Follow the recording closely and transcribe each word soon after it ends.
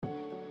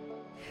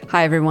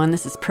Hi, everyone.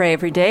 This is Pray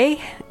Every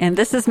Day, and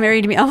this is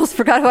Mary DeMuth. I almost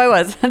forgot who I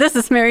was. This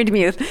is Mary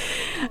DeMuth,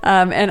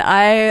 and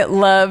I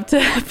love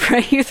to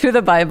pray you through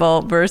the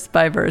Bible verse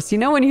by verse. You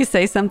know when you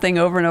say something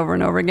over and over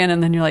and over again,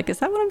 and then you're like, is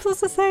that what I'm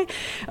supposed to say?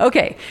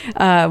 Okay.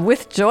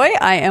 With joy,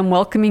 I am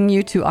welcoming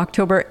you to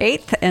October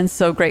 8th, and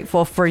so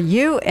grateful for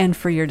you and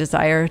for your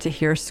desire to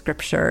hear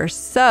Scripture.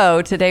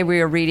 So today we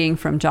are reading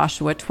from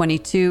Joshua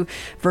 22,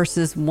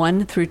 verses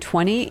 1 through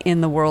 20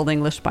 in the World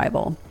English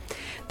Bible.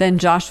 Then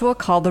Joshua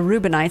called the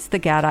Reubenites, the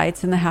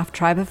Gadites, and the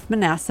half-tribe of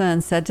Manasseh,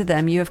 and said to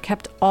them, You have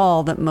kept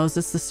all that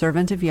Moses, the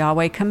servant of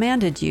Yahweh,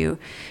 commanded you,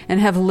 and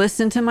have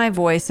listened to my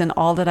voice in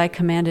all that I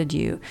commanded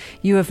you.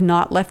 You have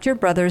not left your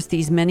brothers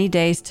these many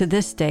days to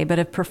this day, but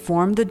have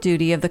performed the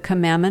duty of the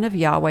commandment of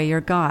Yahweh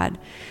your God.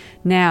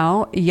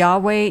 Now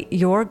Yahweh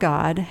your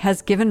God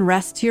has given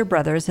rest to your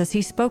brothers as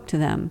he spoke to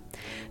them.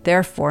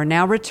 Therefore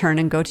now return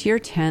and go to your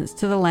tents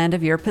to the land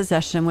of your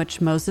possession, which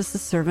Moses the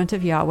servant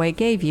of Yahweh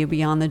gave you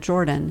beyond the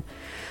Jordan.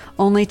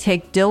 Only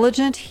take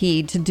diligent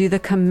heed to do the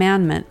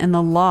commandment and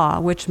the law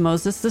which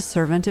Moses the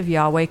servant of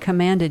Yahweh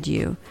commanded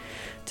you,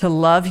 to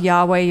love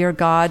Yahweh your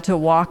God, to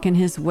walk in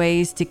his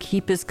ways, to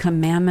keep his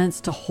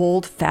commandments, to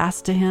hold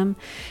fast to him,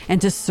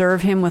 and to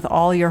serve him with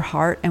all your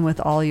heart and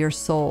with all your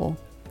soul.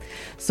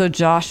 So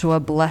Joshua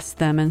blessed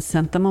them and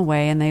sent them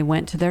away, and they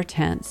went to their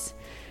tents.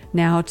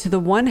 Now to the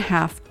one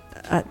half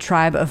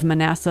tribe of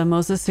Manasseh,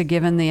 Moses had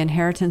given the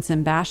inheritance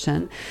in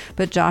Bashan,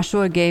 but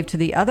Joshua gave to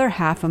the other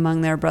half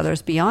among their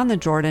brothers beyond the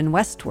Jordan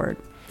westward.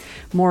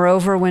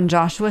 Moreover, when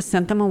Joshua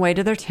sent them away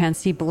to their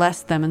tents, he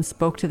blessed them and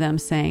spoke to them,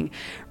 saying,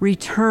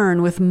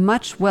 Return with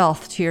much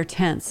wealth to your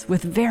tents,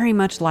 with very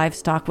much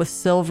livestock, with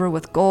silver,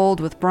 with gold,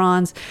 with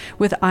bronze,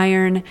 with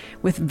iron,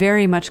 with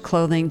very much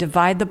clothing.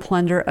 Divide the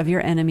plunder of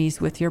your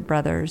enemies with your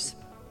brothers.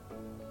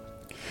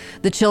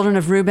 The children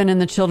of Reuben and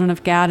the children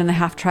of Gad and the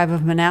half-tribe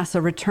of Manasseh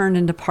returned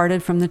and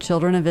departed from the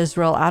children of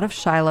Israel out of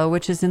Shiloh,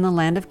 which is in the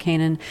land of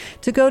Canaan,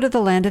 to go to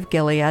the land of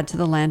Gilead, to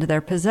the land of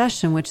their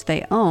possession, which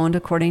they owned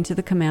according to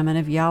the commandment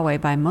of Yahweh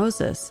by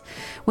Moses.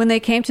 When they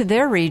came to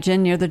their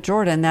region near the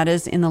Jordan, that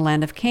is, in the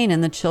land of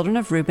Canaan, the children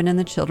of Reuben and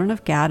the children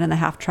of Gad and the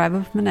half-tribe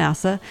of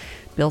Manasseh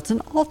built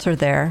an altar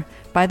there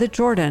by the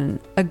Jordan,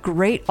 a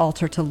great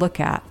altar to look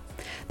at.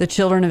 The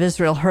children of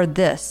Israel heard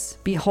this.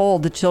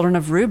 Behold, the children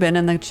of Reuben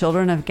and the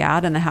children of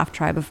Gad and the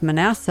half-tribe of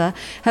Manasseh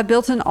have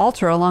built an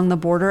altar along the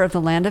border of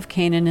the land of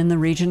Canaan in the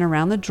region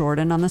around the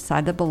Jordan on the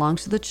side that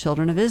belongs to the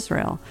children of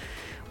Israel.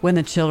 When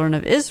the children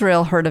of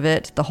Israel heard of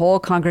it, the whole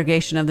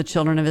congregation of the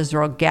children of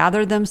Israel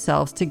gathered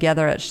themselves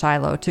together at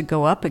Shiloh to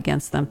go up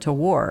against them to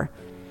war.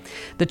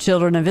 The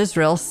children of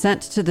Israel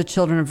sent to the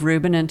children of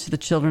Reuben and to the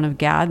children of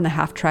Gad and the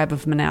half-tribe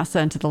of Manasseh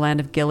and to the land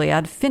of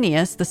Gilead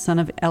Phinehas, the son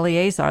of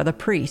Eleazar the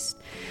priest.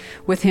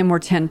 With him were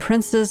 10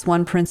 princes,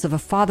 1 prince of a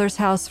father's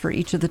house for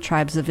each of the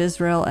tribes of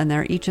Israel, and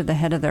they're each of the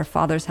head of their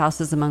father's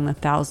houses among the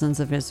thousands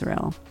of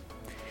Israel.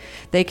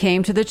 They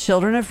came to the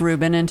children of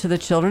Reuben and to the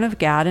children of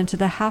Gad and to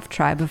the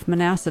half-tribe of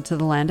Manasseh to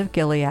the land of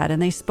Gilead,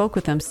 and they spoke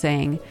with them,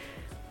 saying,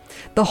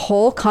 The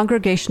whole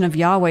congregation of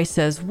Yahweh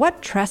says,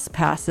 What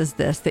trespass is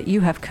this that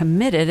you have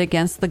committed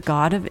against the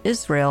God of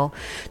Israel,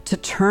 to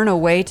turn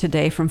away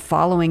today from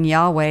following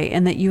Yahweh,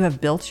 and that you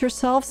have built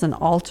yourselves an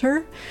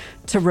altar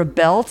to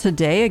rebel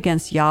today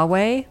against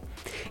Yahweh?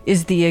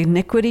 Is the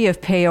iniquity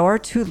of Peor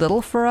too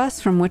little for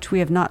us, from which we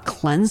have not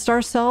cleansed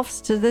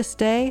ourselves to this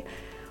day?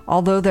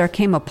 Although there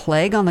came a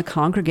plague on the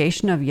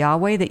congregation of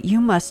Yahweh, that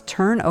you must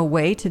turn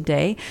away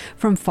today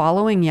from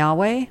following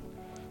Yahweh?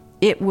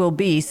 It will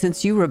be,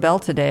 since you rebel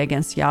today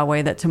against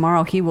Yahweh, that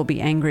tomorrow he will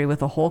be angry with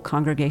the whole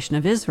congregation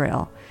of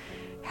Israel.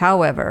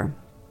 However,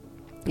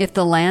 if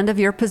the land of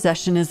your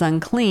possession is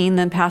unclean,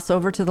 then pass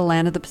over to the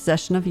land of the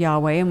possession of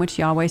Yahweh, in which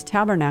Yahweh's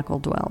tabernacle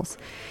dwells,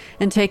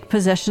 and take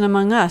possession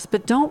among us.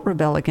 But don't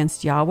rebel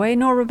against Yahweh,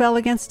 nor rebel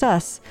against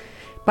us,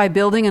 by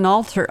building an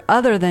altar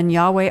other than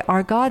Yahweh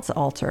our God's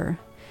altar.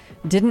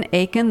 Didn't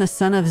Achan, the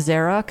son of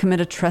Zerah,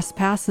 commit a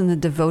trespass in the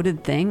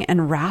devoted thing,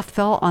 and wrath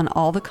fell on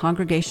all the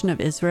congregation of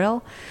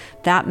Israel?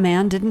 That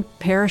man didn't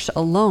perish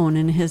alone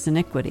in his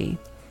iniquity.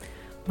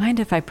 Mind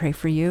if I pray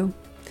for you?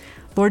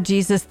 Lord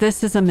Jesus,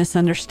 this is a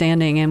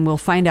misunderstanding, and we'll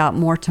find out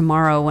more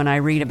tomorrow when I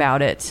read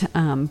about it.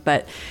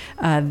 But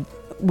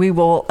we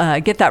will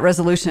get that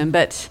resolution.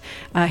 But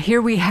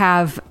here we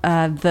have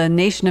the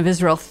nation of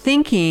Israel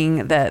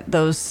thinking that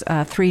those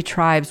 3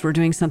 tribes were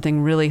doing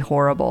something really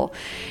horrible.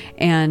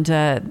 And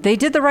they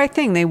did the right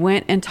thing. They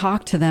went and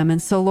talked to them. And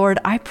so, Lord,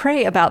 I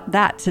pray about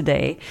that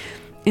today.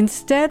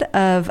 Instead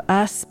of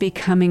us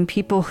becoming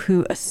people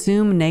who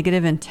assume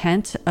negative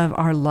intent of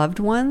our loved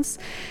ones,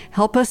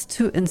 help us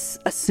to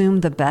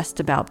assume the best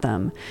about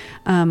them.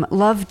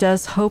 Love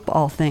does hope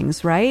all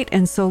things, right?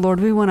 And so,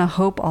 Lord, we want to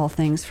hope all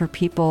things for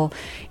people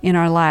in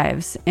our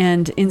lives.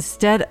 And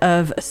instead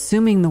of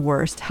assuming the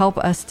worst, help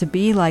us to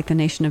be like the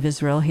nation of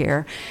Israel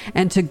here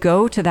and to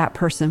go to that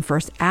person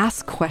first,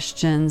 ask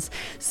questions,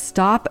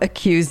 stop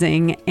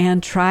accusing,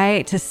 and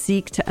try to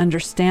seek to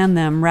understand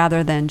them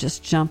rather than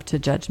just jump to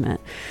judgment.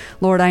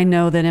 Lord, I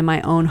know that in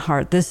my own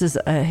heart, this is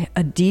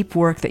a deep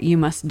work that you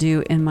must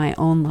do in my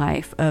own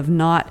life of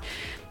not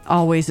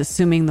always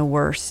assuming the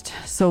worst.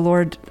 So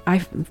Lord,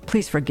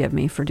 please forgive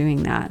me for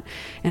doing that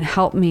and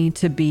help me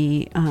to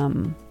be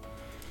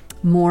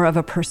more of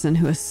a person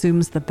who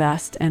assumes the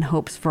best and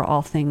hopes for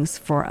all things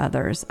for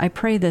others. I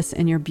pray this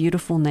in your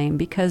beautiful name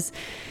because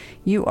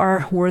you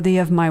are worthy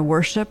of my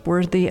worship,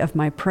 worthy of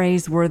my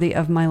praise, worthy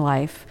of my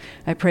life.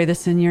 I pray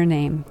this in your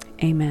name.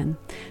 Amen.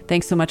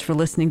 Thanks so much for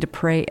listening to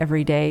Pray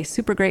Every Day.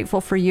 Super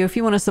grateful for you. If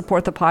you want to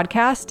support the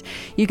podcast,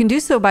 you can do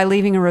so by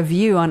leaving a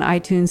review on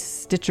iTunes,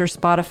 Stitcher,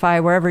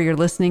 Spotify, wherever you're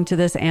listening to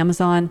this,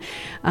 Amazon.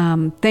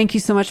 Thank you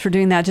so much for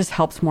doing that. It just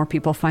helps more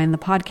people find the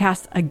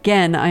podcast.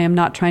 Again, I am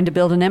not trying to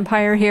build an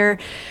empire here.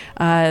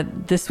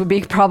 This would be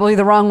probably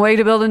the wrong way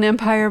to build an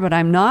empire, but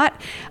I'm not.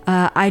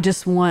 I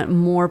just want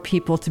more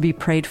people to be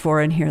prayed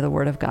for and hear the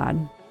word of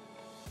God.